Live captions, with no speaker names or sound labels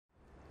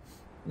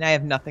And I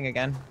have nothing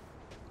again.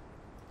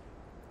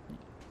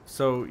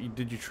 So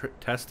did you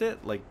test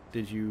it? Like,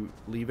 did you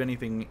leave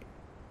anything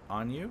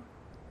on you?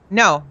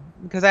 No,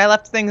 because I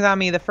left things on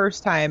me the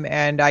first time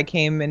and I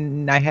came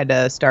and I had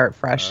to start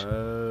fresh. So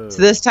Oh,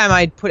 this time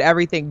I put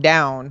everything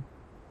down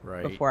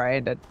right. before I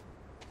had to.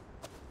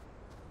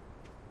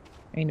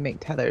 I need to make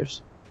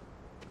tethers.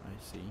 I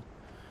see.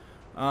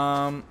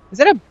 Is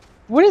that a?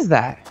 What is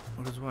that?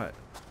 What is what?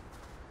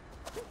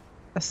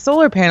 A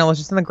solar panel is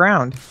just on the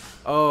ground.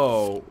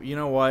 Oh, you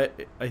know what?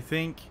 I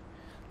think,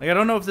 like, I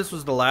don't know if this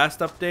was the last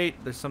update.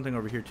 There's something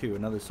over here too,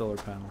 another solar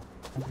panel.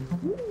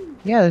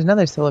 Yeah, there's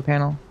another solar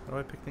panel. How do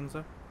I pick things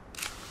up?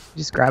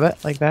 Just grab it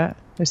like that.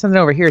 There's something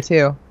over here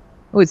too.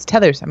 Oh, it's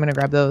tethers. I'm gonna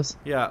grab those.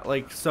 Yeah,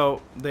 like,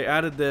 so they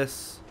added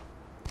this.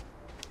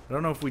 I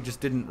don't know if we just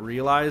didn't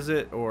realize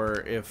it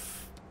or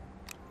if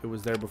it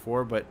was there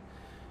before, but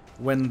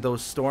when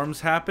those storms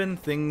happen,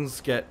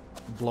 things get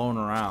blown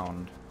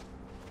around.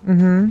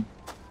 Mm-hmm.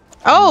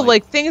 Oh,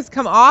 like things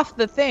come off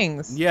the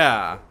things.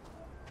 Yeah.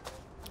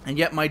 And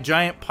yet my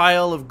giant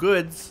pile of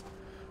goods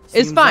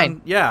It's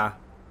fine. Yeah.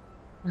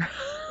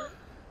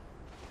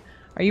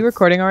 Are you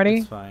recording already?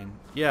 It's fine.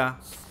 Yeah.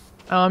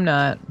 Oh, I'm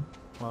not.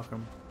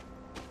 Welcome.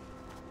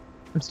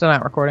 I'm still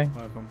not recording.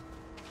 Welcome.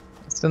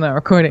 Still not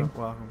recording.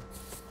 Welcome.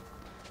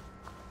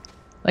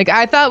 Like,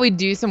 I thought we'd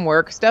do some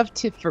work stuff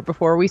for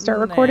before we start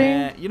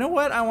recording. You know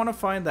what? I want to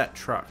find that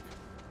truck.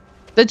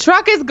 The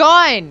truck is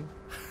gone.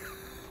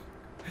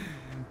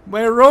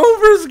 My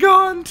Rover's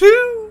gone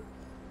too.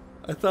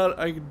 I thought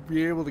I'd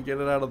be able to get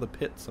it out of the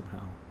pit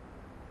somehow.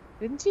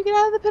 Didn't you get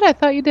out of the pit? I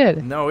thought you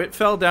did. No, it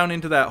fell down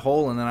into that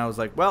hole, and then I was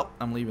like, well,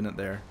 I'm leaving it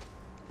there.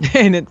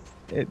 And it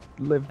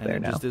lived And there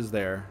it now. just is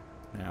there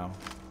now.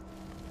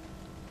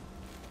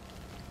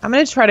 I'm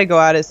gonna try to go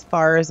out as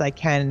far as I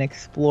can and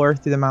explore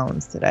through the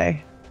mountains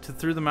today.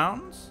 Through the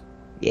mountains?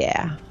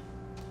 Yeah.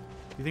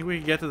 You think we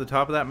could get to the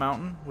top of that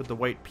mountain with the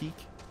white peak?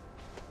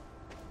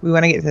 We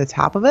want to get to the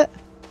top of it?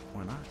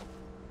 Why not?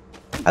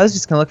 I was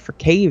just gonna look for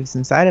caves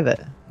inside of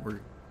it.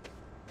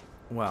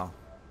 Well,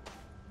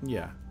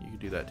 yeah, you could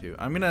do that too.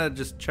 I'm gonna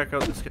just check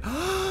out this.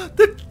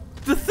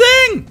 the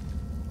thing!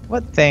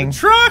 What thing? The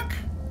truck!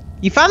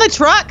 You found the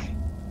truck?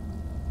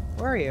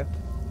 Where are you?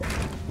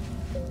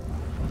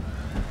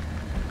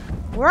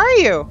 Where are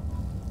you?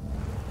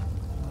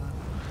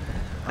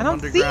 I don't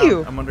see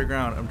you. I'm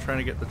underground. I'm trying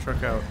to get the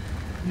truck out.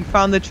 You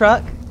found the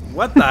truck?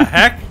 What the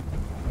heck?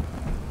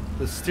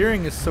 The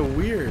steering is so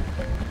weird.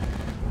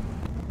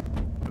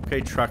 Okay,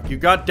 truck, you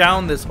got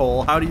down this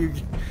hole. How do you...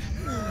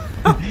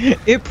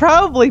 It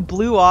probably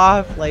blew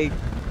off, like,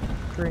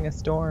 during a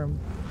storm.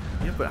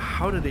 Yeah, but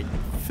how did it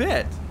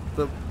fit?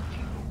 The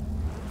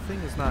thing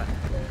is not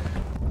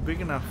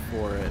big enough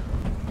for it.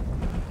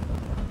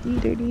 I'm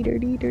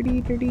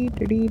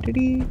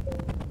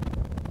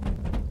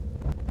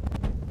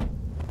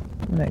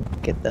gonna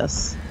get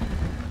this.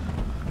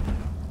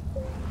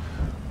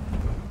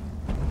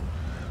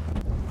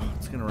 Oh,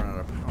 it's gonna run out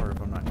of power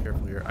if I'm not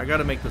careful here. I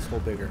gotta make this hole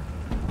bigger.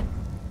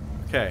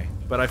 Okay,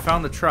 but I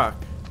found the truck.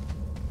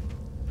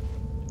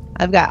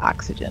 I've got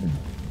oxygen.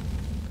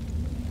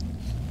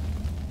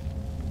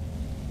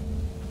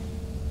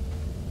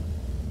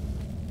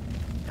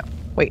 No.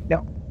 Wait,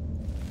 no.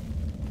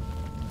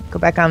 Go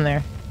back on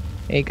there.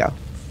 There you go.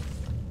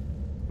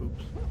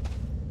 Oops.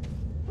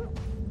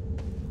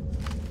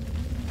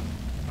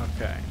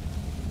 Okay.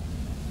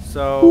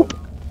 So,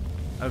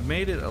 I've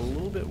made it a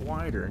little bit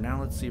wider.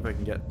 Now let's see if I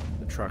can get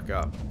the truck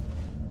up.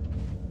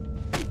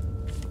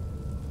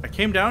 I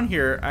came down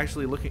here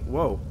actually looking...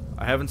 Whoa.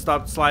 I haven't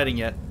stopped sliding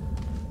yet.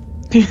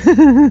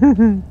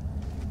 I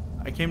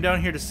came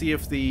down here to see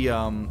if the...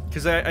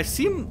 Because I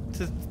seem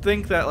to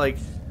think that, like,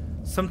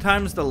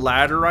 sometimes the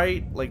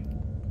laterite, like,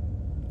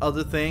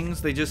 other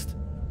things, they just...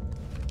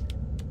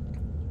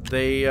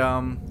 They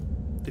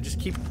just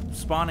keep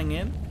spawning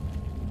in.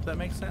 If that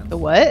makes sense. The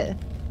what?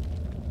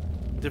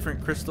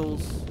 Different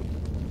crystals,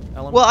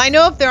 elements. Well, I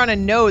know if they're on a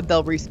node,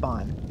 they'll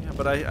respawn. Yeah,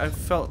 but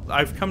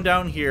I've come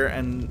down here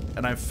and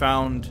I've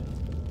found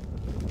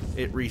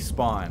it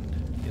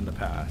respawned in the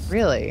past.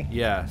 Really?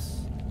 Yes.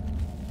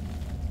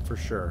 For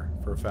sure,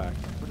 for a fact.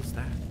 What is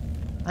that?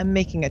 I'm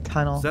making a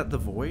tunnel. Is that the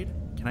void?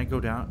 Can I go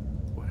down?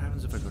 What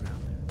happens if I go down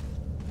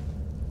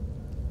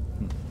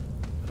there?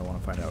 I don't want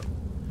to find out.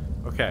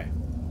 Okay.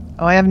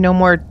 Oh, I have no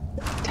more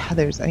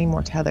tethers. I need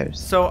more tethers.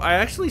 So I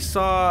actually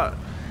saw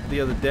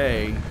the other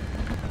day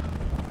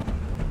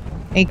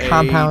A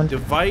compound.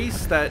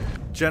 device that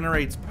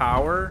generates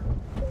power.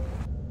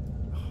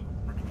 Oh,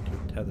 I'm running into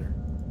a tether.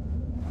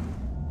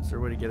 Is there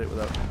a way to get it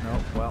without... No,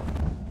 well.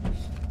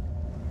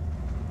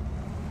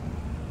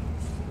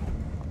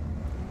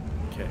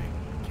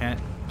 Okay.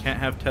 Can't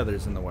have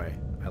tethers in the way,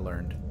 I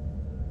learned.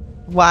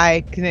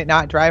 Why? Can it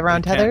not drive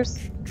around Can't tethers?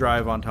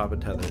 drive on top of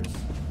tethers.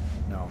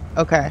 No.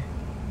 Okay.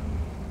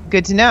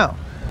 Good to know.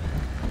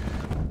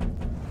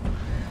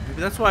 Maybe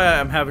that's why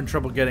I'm having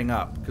trouble getting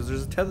up, because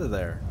there's a tether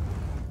there.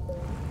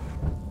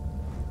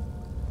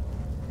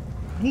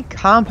 I need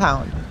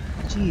compound.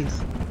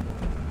 Jeez.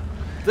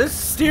 This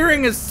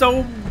steering is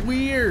so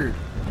weird.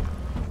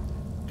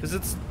 Because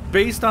it's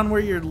based on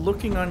where you're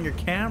looking on your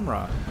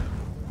camera.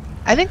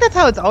 I think that's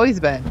how it's always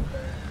been.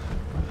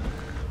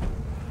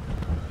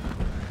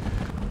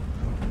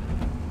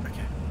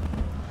 Okay.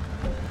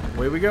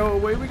 Away we go,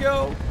 away we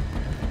go.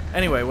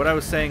 Anyway, what I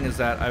was saying is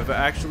that I've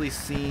actually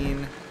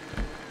seen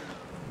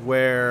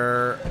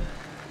where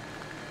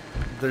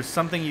there's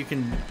something you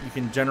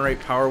can generate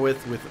power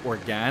with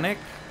organic.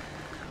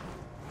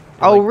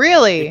 Oh, like,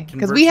 really?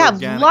 Because we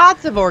have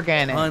lots of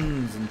organic.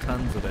 Tons and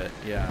tons of it,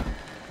 yeah.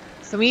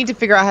 So we need to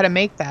figure out how to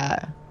make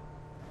that.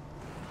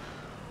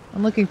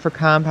 I'm looking for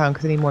compound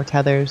because I need more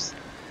tethers.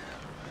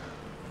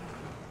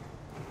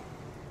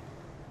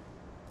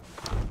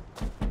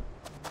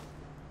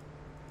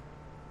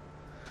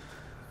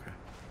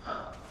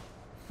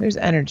 There's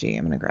energy.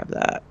 I'm going to grab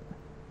that.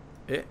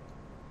 How come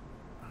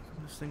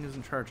this thing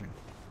isn't charging?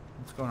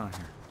 What's going on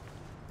here?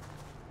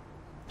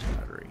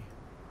 Battery.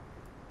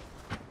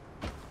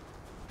 Do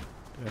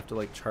I have to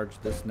like charge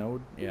this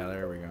node? Yeah,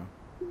 there we go.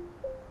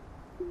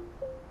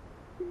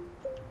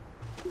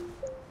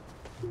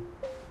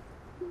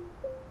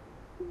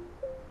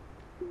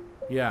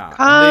 Yeah.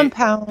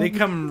 Compound. They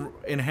come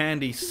in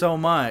handy so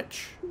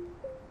much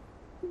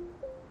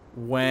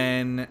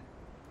when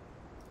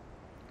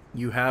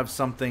you have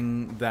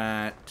something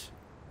that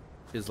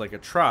is like a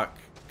truck,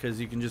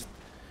 because you can just,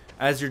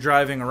 as you're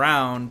driving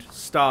around,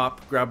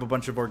 stop, grab a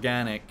bunch of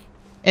organic,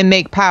 and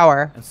make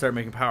power. And start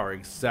making power.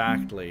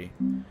 Exactly.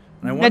 And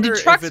I now, wonder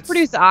do trucks if it's...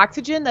 produce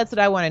oxygen? That's what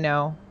I want to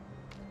know.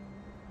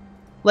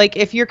 Like,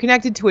 if you're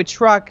connected to a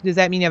truck, does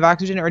that mean you have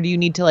oxygen, or do you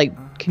need to like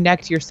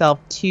connect yourself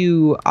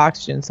to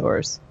oxygen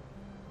source?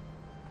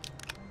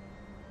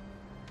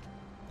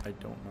 I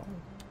don't know.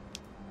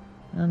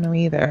 I don't know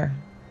either.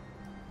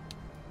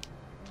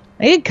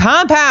 I need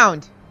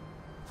compound.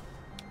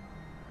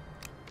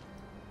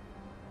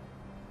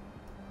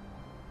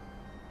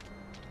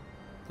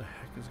 What the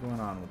heck is going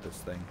on with this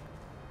thing?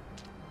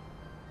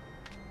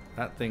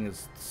 That thing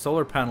is...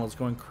 solar panel is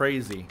going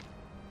crazy.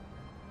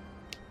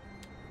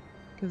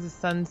 Because the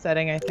sun's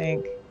setting, I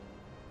think.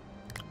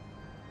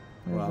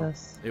 What Well, is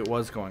this? it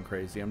was going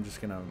crazy. I'm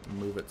just gonna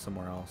move it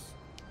somewhere else.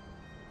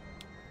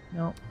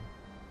 Nope.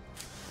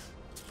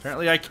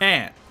 Apparently I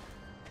can't.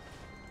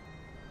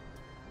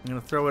 I'm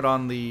gonna throw it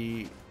on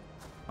the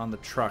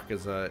truck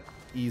as a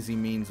easy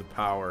means of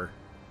power.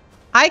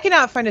 I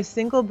cannot find a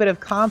single bit of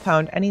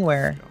compound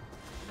anywhere.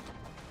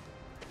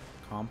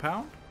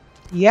 Compound?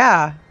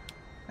 Yeah.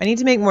 I need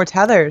to make more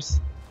tethers.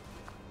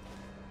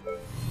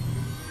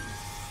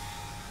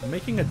 I'm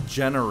making a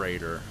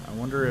generator. I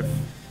wonder if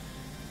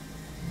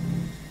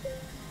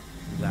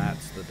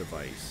that's the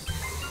device.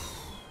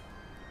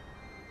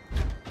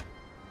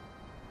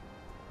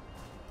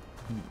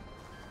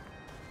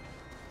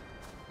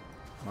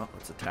 Well,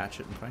 let's attach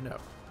it and find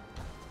out.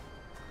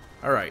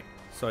 Alright,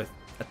 so I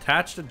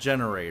attached a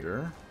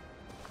generator.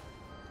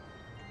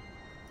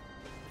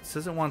 It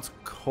says it wants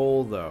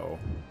coal, though.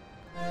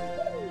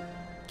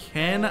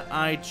 Can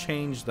I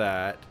change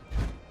that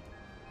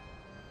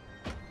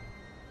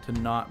to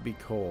not be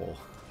coal?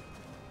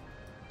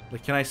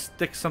 Like, can I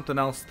stick something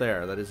else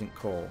there that isn't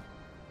coal?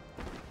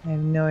 I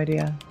have no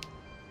idea.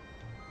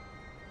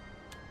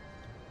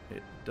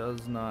 It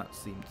does not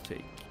seem to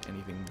take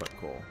anything but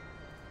coal.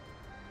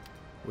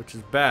 Which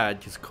is bad,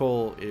 because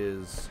coal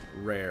is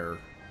rare.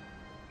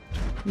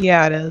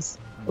 Yeah, it is.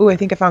 Ooh, I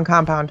think I found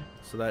compound.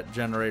 So that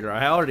generator...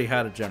 I already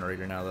had a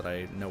generator now that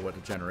I know what a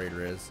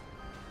generator is.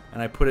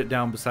 And I put it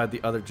down beside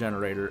the other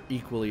generator,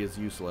 equally as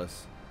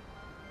useless.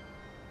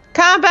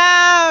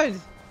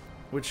 Compound!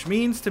 Which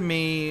means to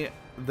me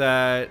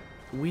that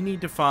we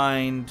need to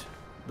find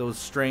those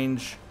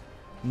strange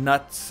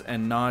nuts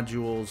and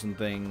nodules and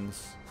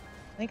things.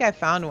 I think I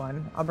found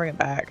one. I'll bring it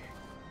back.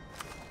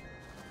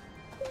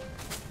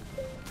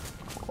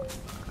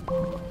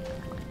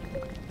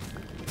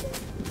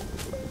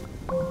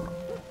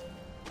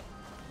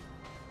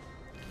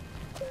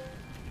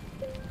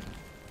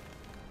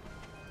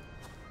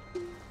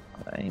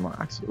 Any more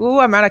oxygen? Ooh,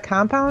 I'm out of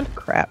compound?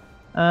 Crap.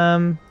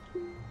 There we go.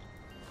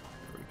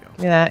 Give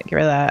me that. Get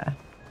rid of that.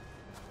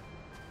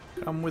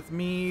 Come with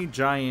me,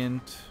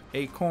 giant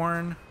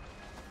acorn.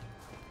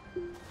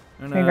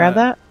 And, Can I grab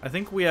that? I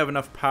think we have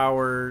enough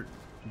power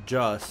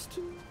just.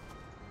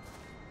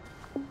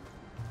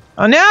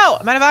 Oh no!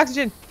 I'm out of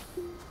oxygen!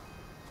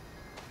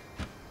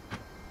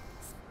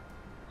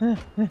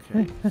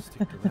 Okay,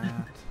 stick to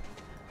that.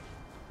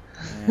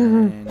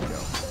 And go.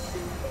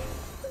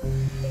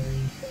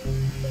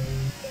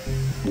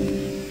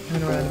 I'm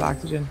gonna run out of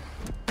oxygen.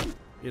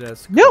 It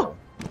has coal. No!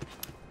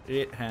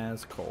 It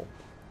has coal.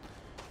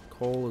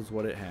 Coal is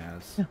what it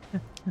has.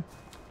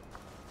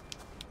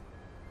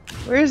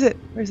 Where is it?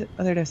 Where is it?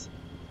 Oh, there it is.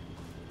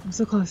 I'm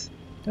so close.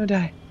 Don't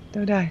die.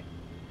 Don't die.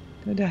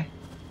 Don't die.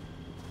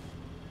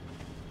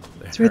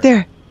 It's right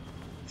there.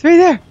 It's right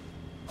there.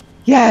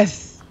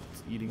 Yes!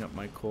 It's eating up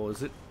my coal.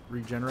 Is it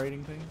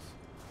regenerating things?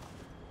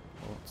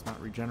 Well, it's not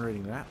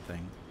regenerating that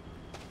thing.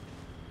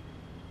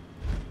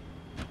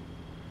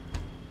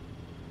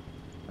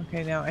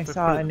 Okay, now I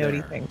saw a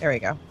notey thing. There we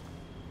go.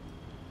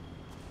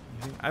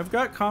 I've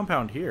got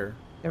compound here.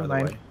 Never by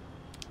the mind. way.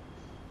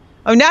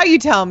 Oh, now you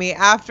tell me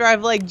after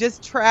I've like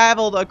just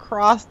traveled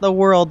across the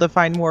world to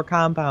find more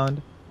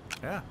compound.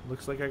 Yeah,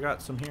 looks like I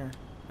got some here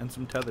and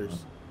some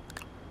tethers.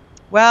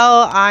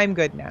 Well, I'm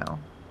good now.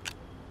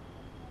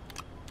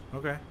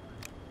 Okay.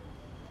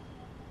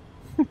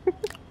 I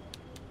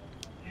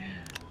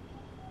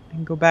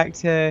can go back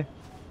to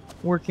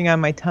working on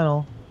my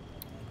tunnel.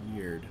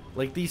 Weird.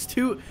 Like these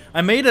two,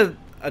 I made a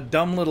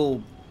dumb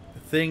little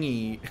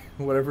thingy,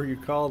 whatever you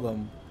call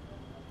them.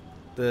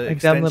 The A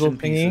dumb little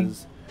extension thingy?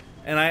 pieces.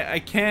 And I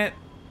can't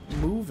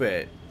move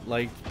it.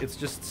 Like, it's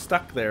just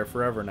stuck there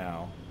forever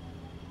now.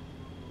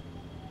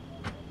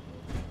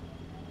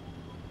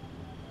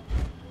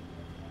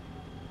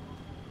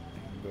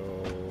 And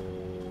go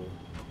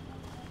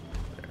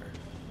there.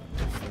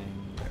 This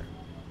thing there.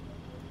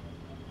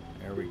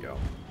 There we go.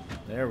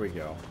 There we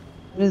go.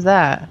 What is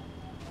that?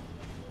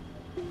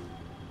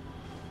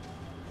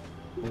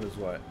 What is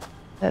what?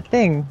 That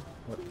thing.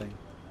 What thing?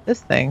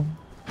 This thing.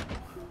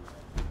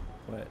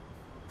 What?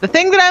 The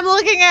thing that I'm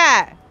looking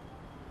at!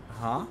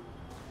 Huh?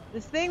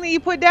 This thing that you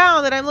put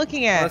down that I'm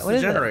looking Well, at. that's What the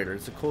is generator.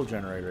 It's a coal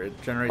generator.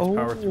 It generates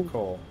power through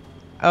coal.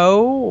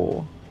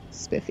 Oh,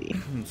 spiffy.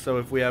 So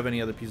if we have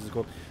any other pieces of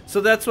coal.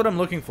 So that's what I'm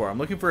looking for. I'm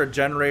looking for a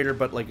generator,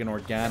 but like an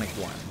organic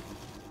one.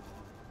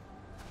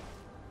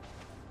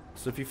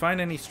 So if you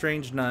find any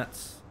strange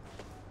nuts.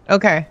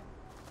 Okay.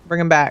 Bring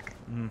them back.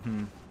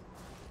 Mm-hmm.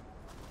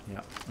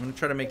 Yeah. I'm going to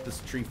try to make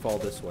this tree fall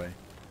this way.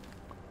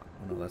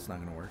 Oh, no, that's not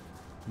going to work.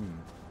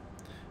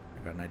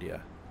 I got an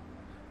idea.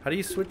 How do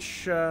you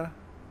switch...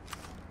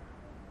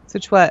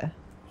 Switch what?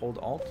 hold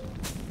Alt?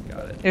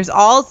 Got it. There's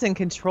alt and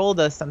control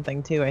does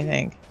something too, I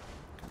think.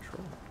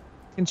 Control.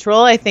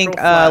 Control, I think,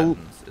 Control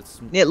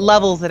flattens. it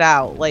levels it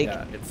out. Like,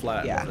 yeah, it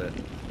flattens yeah. it.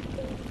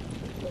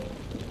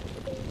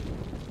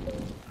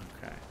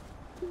 Okay.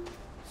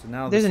 So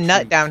now There's this a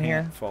nut tree down can't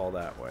here. fall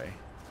that way.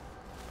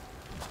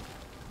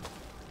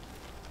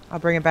 I'll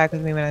bring it back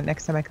with me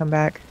next time I come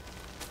back.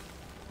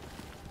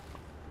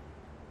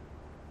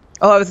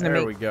 Oh, I was gonna There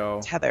make we go.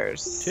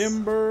 tethers.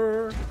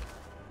 Timber.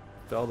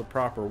 Fell the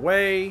proper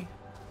way.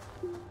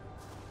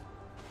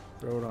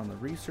 Throw it on the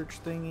research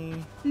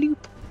thingy. Bloop.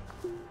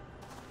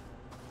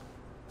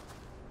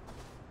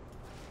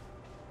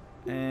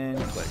 And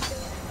click.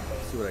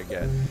 See what I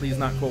get. Please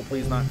not coal,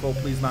 please not coal,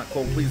 please not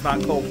coal, please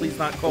not coal, please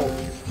not coal.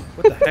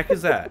 What the heck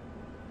is that?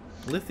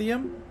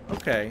 Lithium?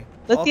 Okay.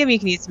 Lithium you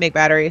can use to make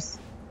batteries.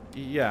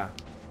 Yeah.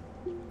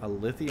 A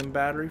lithium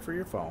battery for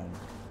your phone.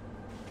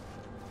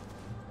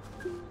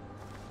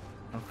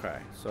 Okay,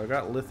 so I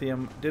got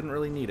lithium. Didn't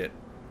really need it,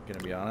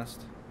 gonna be honest.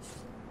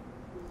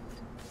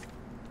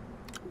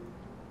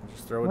 I'll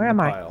just throw it Where in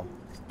the am I? pile.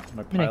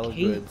 My in a pile of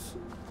cave? goods.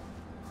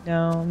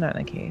 No, I'm not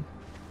in a cave.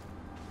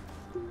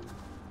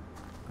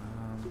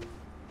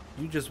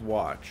 You just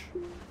watch.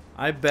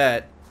 I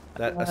bet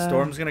that a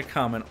storm's gonna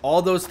come and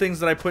all those things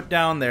that I put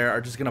down there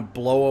are just gonna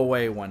blow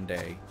away one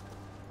day.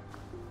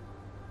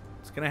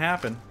 It's gonna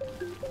happen.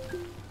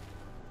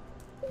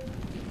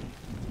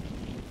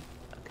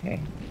 Okay.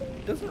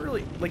 It doesn't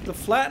really, like, the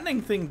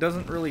flattening thing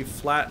doesn't really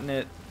flatten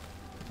it.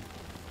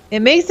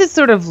 It makes it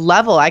sort of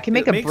level. I can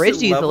make It a makes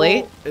bridge it level.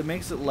 easily. It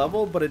makes it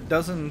level, but it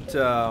doesn't.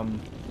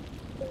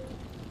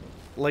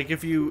 Like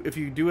if you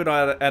do it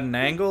at an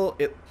angle,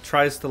 it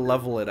tries to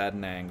level it at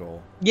an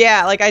angle.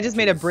 Yeah, like I just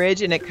made a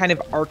bridge and it kind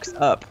of arcs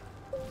up.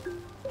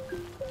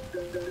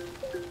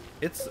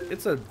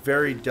 It's a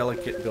very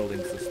delicate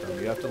building system.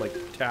 You have to like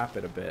tap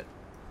it a bit.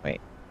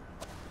 Wait.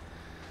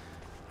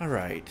 All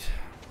right.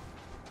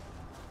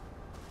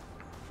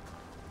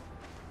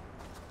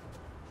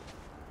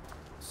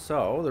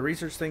 So the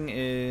research thing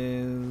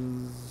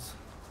is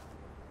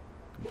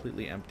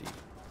completely empty.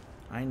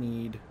 I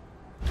need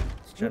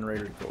this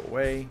generator to go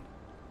away.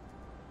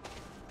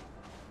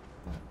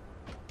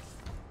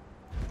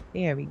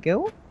 There we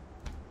go.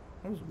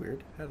 That was weird.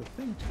 It had a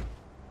thing.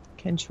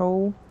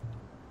 Control.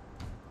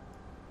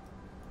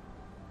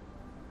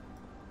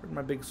 Where'd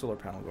my big solar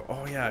panel go?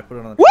 Oh yeah, I put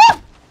it on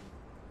the.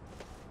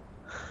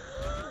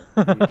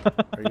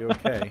 Are you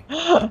okay?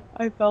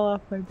 I fell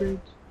off my bridge.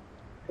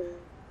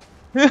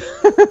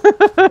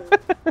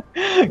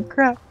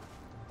 Crap.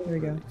 There we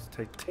go. It's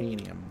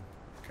titanium.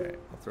 Okay,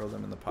 I'll throw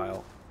them in the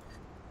pile.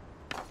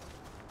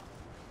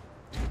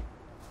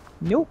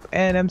 Nope,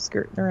 and I'm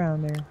skirting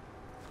around there.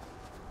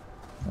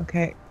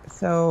 Okay,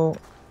 so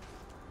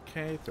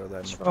Okay, throw that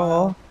in the control.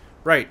 pile.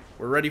 Right,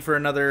 we're ready for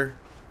another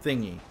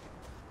thingy.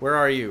 Where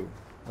are you?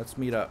 Let's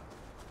meet up.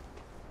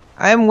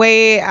 I'm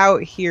way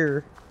out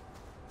here.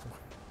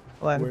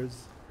 Hold on.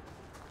 Where's...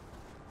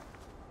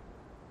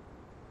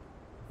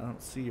 I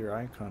don't see your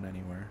icon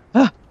anywhere.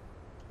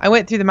 I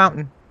went through the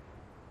mountain.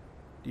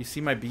 Do you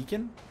see my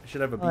beacon? I should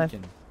have a Hold on.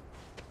 beacon.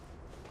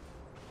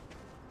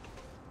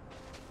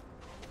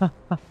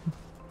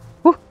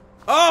 Whew.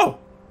 Oh!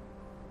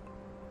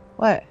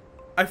 What?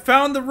 I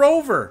found the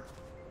rover!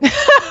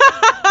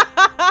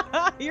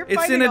 You're It's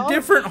finding in a all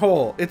different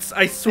hole. It's,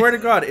 I swear to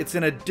God, it's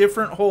in a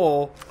different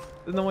hole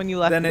than the one you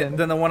left it in.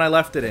 than the one I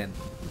left it in.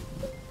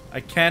 I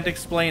can't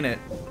explain it.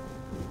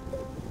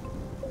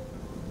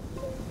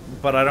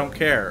 But I don't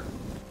care.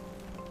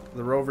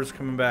 The rover's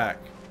coming back.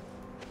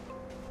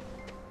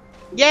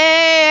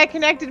 Yay! I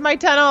connected my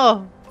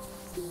tunnel.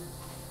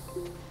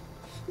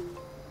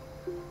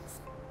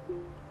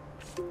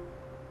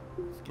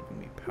 It's giving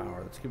me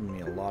power. That's giving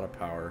me a lot of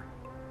power.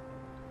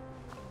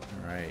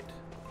 Alright.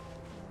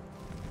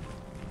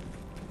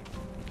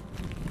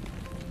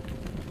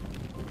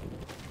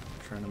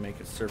 Trying to make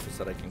a surface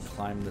that I can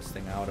climb this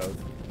thing out of.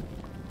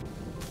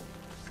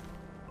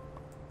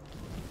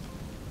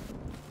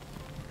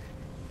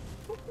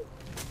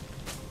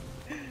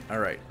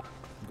 Alright.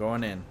 I'm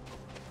going in.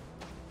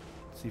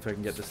 See if I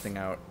can get this thing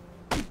out.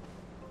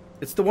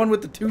 It's the one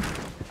with the two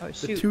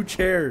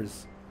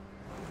chairs.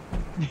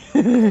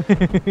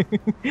 The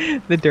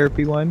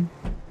derpy one.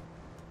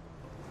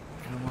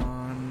 Come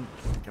on.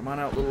 Come on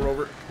out, little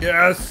rover.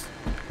 Yes!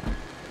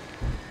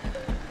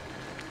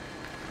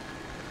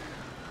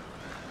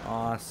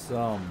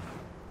 Awesome.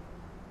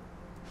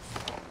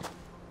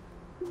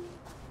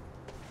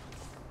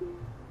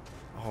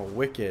 Oh,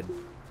 wicked.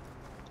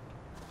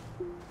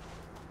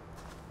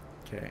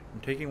 Okay, I'm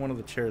taking one of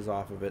the chairs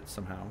off of it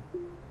somehow.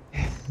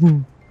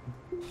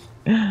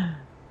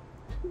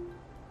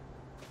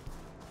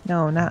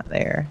 No, not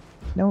there.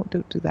 No,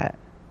 don't do that.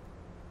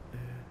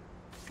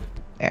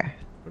 There.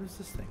 What is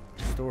this thing?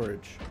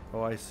 Storage.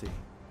 Oh, I see.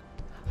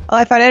 Oh,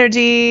 I found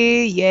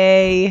energy!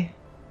 Yay!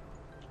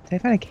 Did I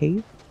find a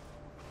cave?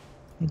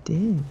 I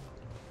did.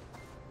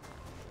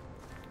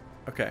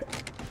 Okay.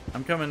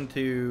 I'm coming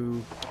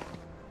to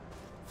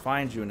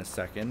find you in a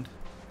second.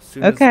 As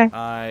soon Okay. as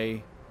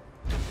I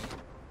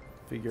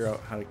figure out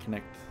how to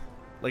connect.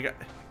 Like, I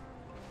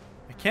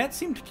can't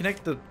seem to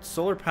connect the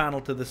solar panel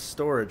to this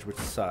storage, which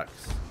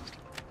sucks.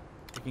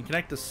 I can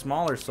connect a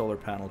smaller solar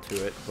panel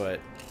to it,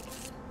 but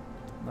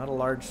not a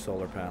large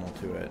solar panel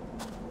to it.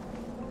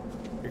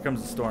 Here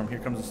comes the storm. Here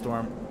comes the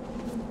storm.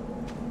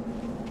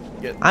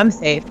 I'm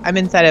safe. I'm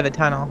inside of a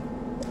tunnel.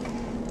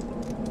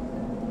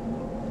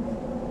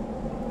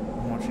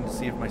 I'm watching to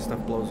see if my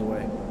stuff blows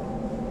away.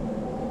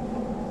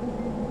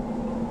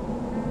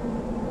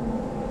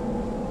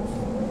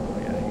 Oh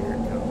yeah, here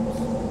it comes.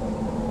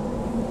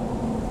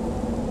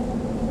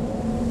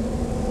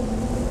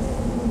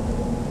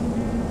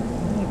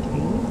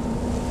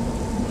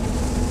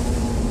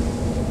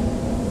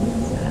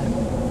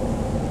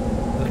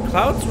 The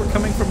clouds were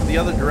coming from the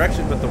other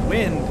direction, but the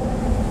wind,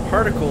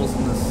 particles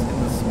in this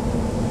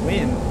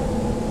wind,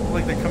 look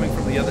like they're coming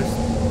from the other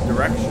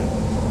direction.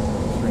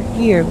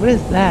 Weird. What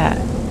is that? I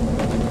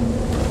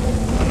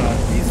don't know.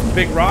 These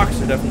big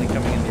rocks are definitely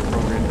coming in the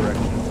appropriate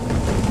direction.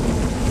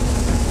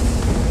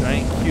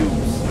 Giant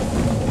cubes.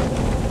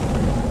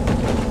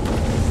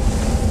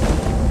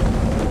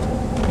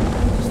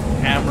 Just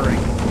hammering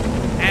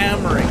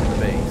the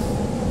base.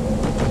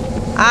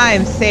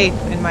 I'm safe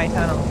in my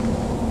tunnel.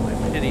 I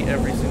pity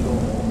every single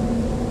little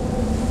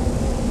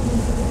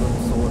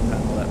solar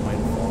panel that might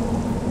have fallen.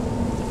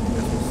 I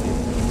guess we'll see.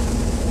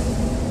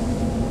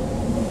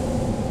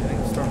 I think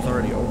the storm's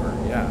already over.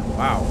 Yeah.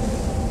 Wow.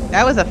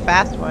 That was a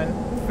fast one.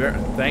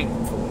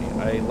 Thankfully,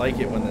 I like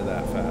it when they're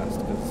that fast.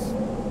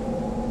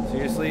 Because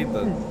seriously,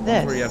 the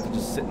ones where you have to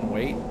just sit and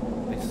wait,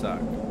 they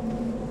suck.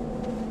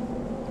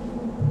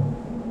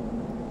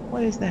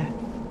 What is that?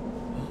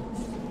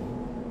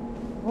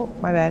 Oh,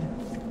 my bad.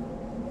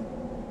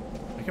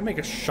 I can make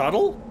a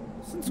shuttle?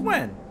 Since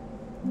when?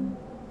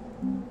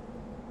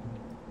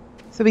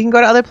 So we can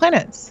go to other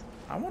planets.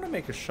 I want to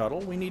make a shuttle.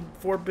 We need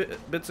 4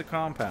 bits of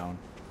compound.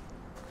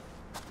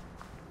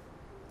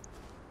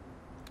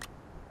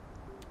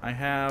 I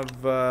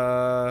have,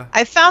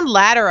 I found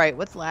laterite.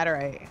 What's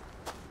laterite?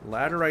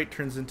 laterite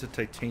turns into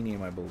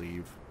titanium, I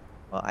believe.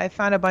 Well, I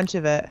found a bunch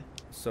of it.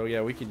 So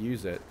yeah, we could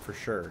use it for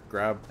sure.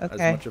 Grab as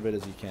Okay. much of it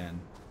as you can.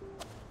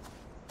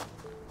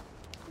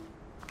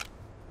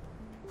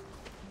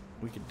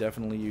 We could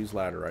definitely use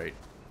laterite.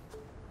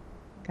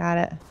 Got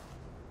it.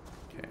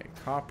 Okay,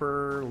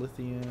 copper,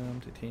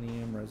 lithium,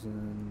 titanium,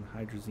 resin,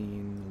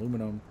 hydrazine,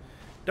 aluminum.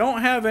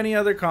 Don't have any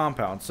other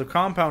compounds, so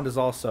compound is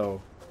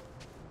also...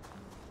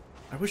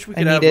 I wish we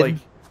could have, like,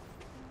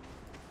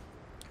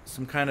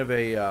 some kind of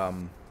a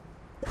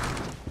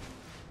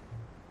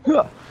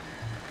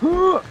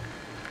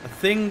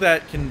thing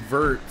that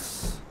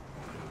converts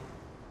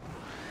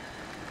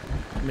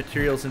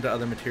materials into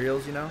other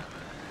materials, you know?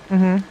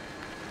 Mm-hmm.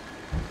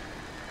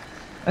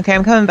 Okay,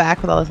 I'm coming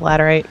back with all this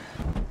laterite.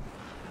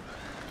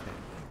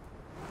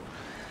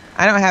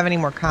 I don't have any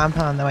more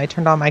compound, though. I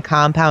turned all my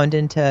compound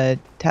into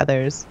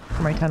tethers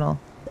for my tunnel.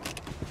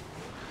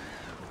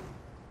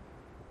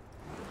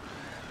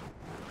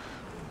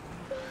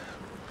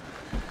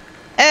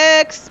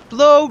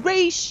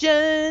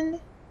 Exploration!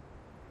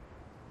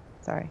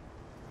 Sorry.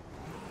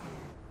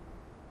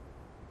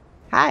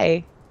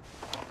 Hi.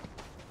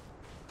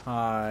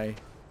 Hi.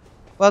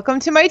 Welcome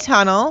to my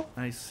tunnel.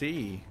 I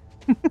see.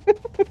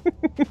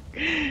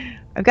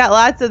 I've got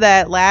lots of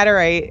that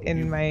laterite in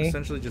You my...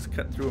 essentially just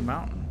cut through a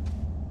mountain.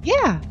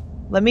 Yeah.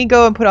 Let me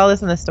go and put all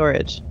this in the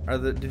storage.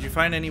 Did you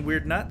find any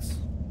weird nuts?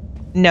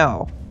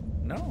 No.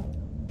 No.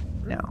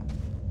 No.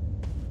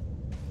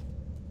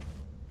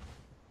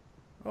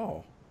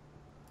 Oh.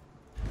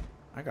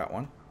 I got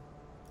one.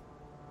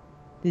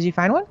 Did you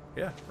find one?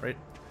 Yeah, right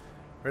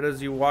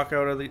as you walk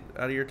out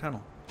of your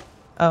tunnel.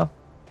 Oh.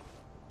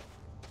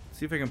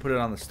 See if I can put it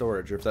on the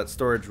storage, or if that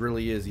storage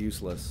really is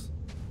useless.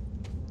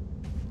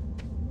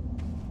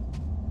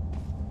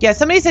 Yeah,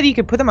 somebody said you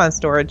could put them on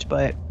storage,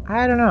 but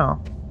I don't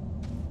know.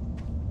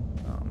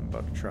 Oh, I'm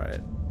about to try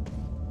it.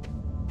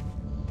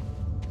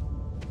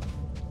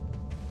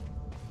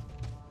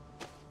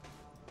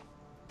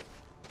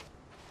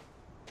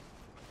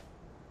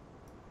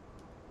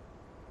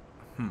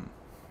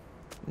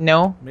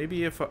 No?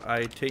 Maybe if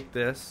I take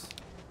this...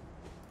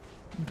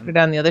 Put it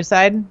on the other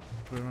side?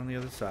 Put it on the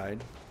other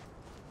side.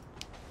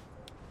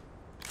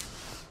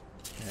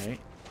 Okay.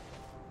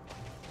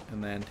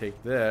 And then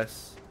take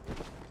this.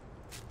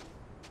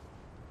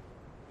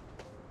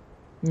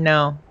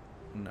 No.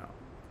 No.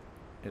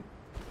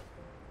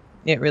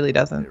 It really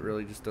doesn't. It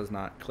really just does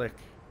not click.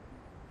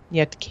 You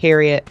have to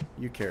carry it.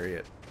 You carry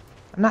it.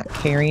 I'm not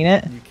carrying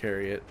it. You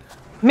carry it.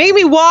 Make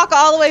me walk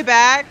all the way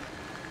back.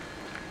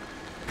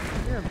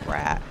 You're a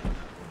brat.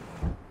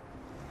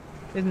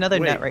 There's another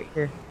Wait. nut right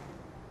here.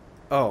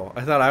 Oh,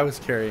 I thought I was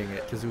carrying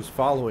it because it was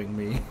following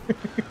me.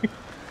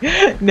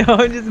 No,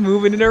 I'm just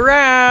moving it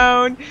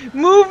around.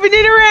 Moving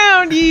it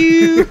around,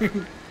 you.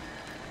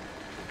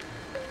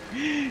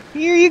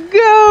 Here you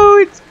go.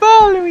 It's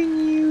following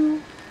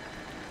you.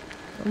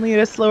 Only at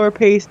a slower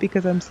pace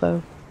because I'm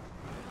slow.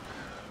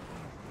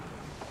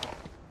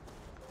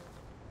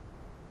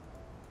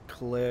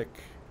 Click.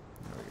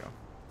 There we go.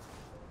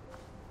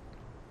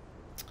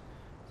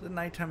 Is it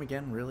nighttime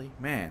again, really?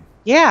 Man.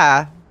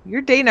 Yeah.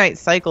 Your day-night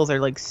cycles are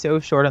like so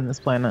short on this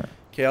planet.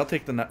 Okay, I'll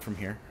take the nut from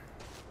here.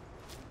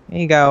 There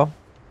you go.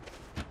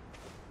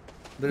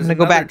 There's I'm gonna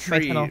go another back to my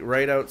tree tunnel.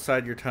 right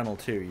outside your tunnel,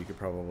 too. You could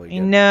probably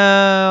get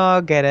No,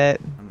 I'll get it.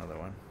 another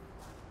one.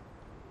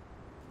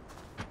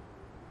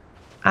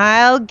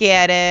 I'll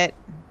get it.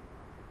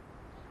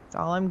 That's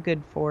all I'm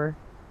good for.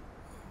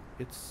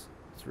 It's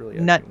really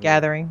Nut acting weird.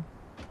 gathering.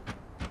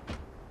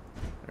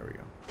 There we go.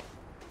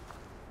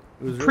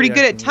 It was Pretty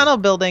really good at acting tunnel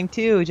building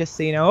too, just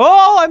so you know.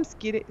 Oh, I'm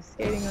skating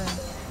around.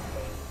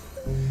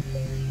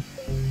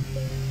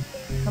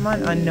 Come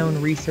on,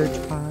 unknown research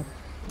pod.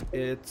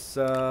 weird. It's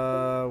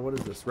what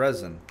is this?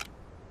 Resin.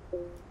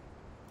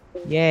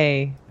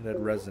 Yay. It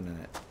had resin in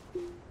it.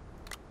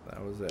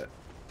 That was it.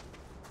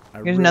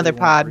 I Here's another want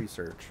pod.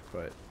 Research,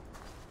 but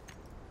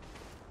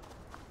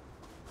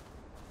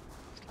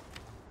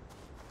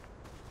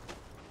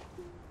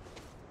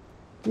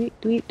Tweet,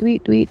 tweet,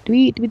 tweet, tweet,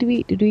 tweet, tweet,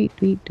 tweet, tweet,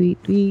 tweet,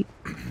 tweet, tweet.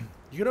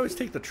 you could always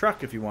take the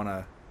truck if you want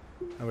to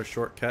have a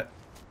shortcut.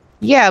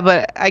 Yeah,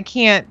 but I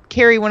can't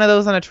carry one of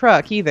those on a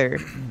truck either.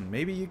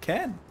 Maybe you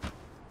can.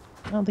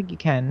 I don't think you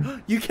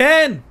can. You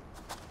can.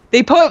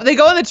 They go in the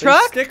They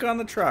truck? stick on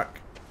the truck.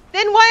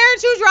 Then why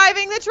aren't you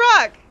driving the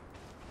truck?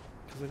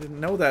 Because I didn't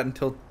know that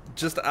until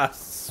just a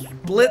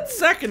split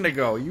second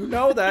ago. You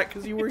know that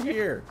because you were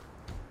here.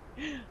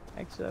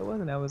 Actually, I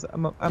wasn't.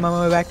 I'm on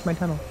my way back to my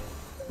tunnel.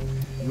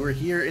 You were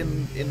here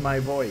in my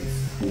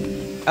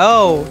voice.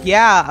 Oh,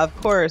 yeah, of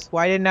course.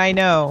 Why didn't I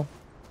know?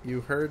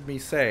 You heard me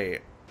say,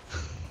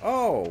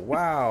 "Oh,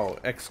 wow!"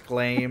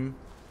 Exclaim.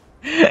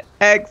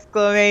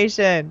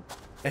 Exclamation.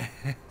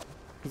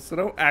 So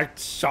don't act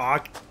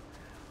shocked.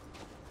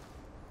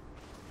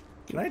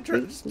 Can I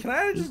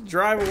just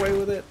drive away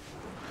with it?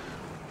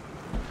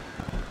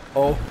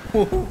 Oh.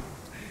 Do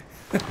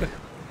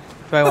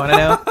I want to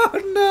know?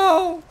 Oh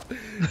no!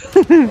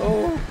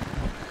 Oh.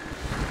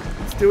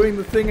 It's doing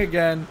the thing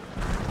again.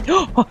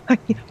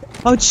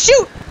 Oh,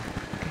 shoot!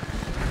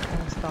 I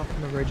almost fell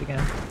from the bridge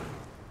again.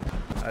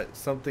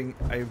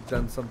 I've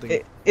done something. Is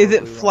it horribly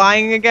wrong.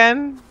 flying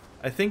again?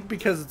 I think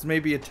because it's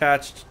maybe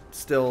attached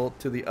still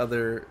to the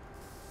other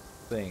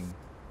thing.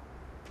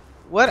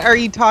 What are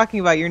you talking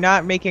about? You're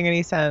not making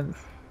any sense.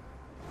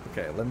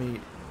 Okay,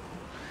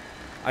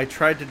 I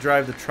tried to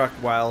drive the truck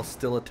while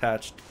still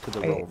attached to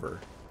the Wait. Rover.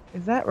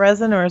 Is that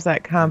resin or is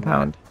that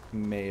compound? That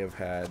may have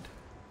had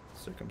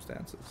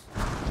circumstances.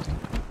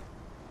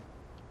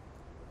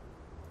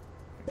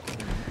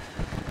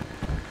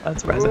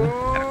 That's resin.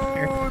 I don't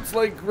care. Oh, it's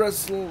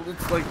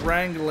like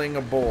wrangling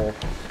a bull.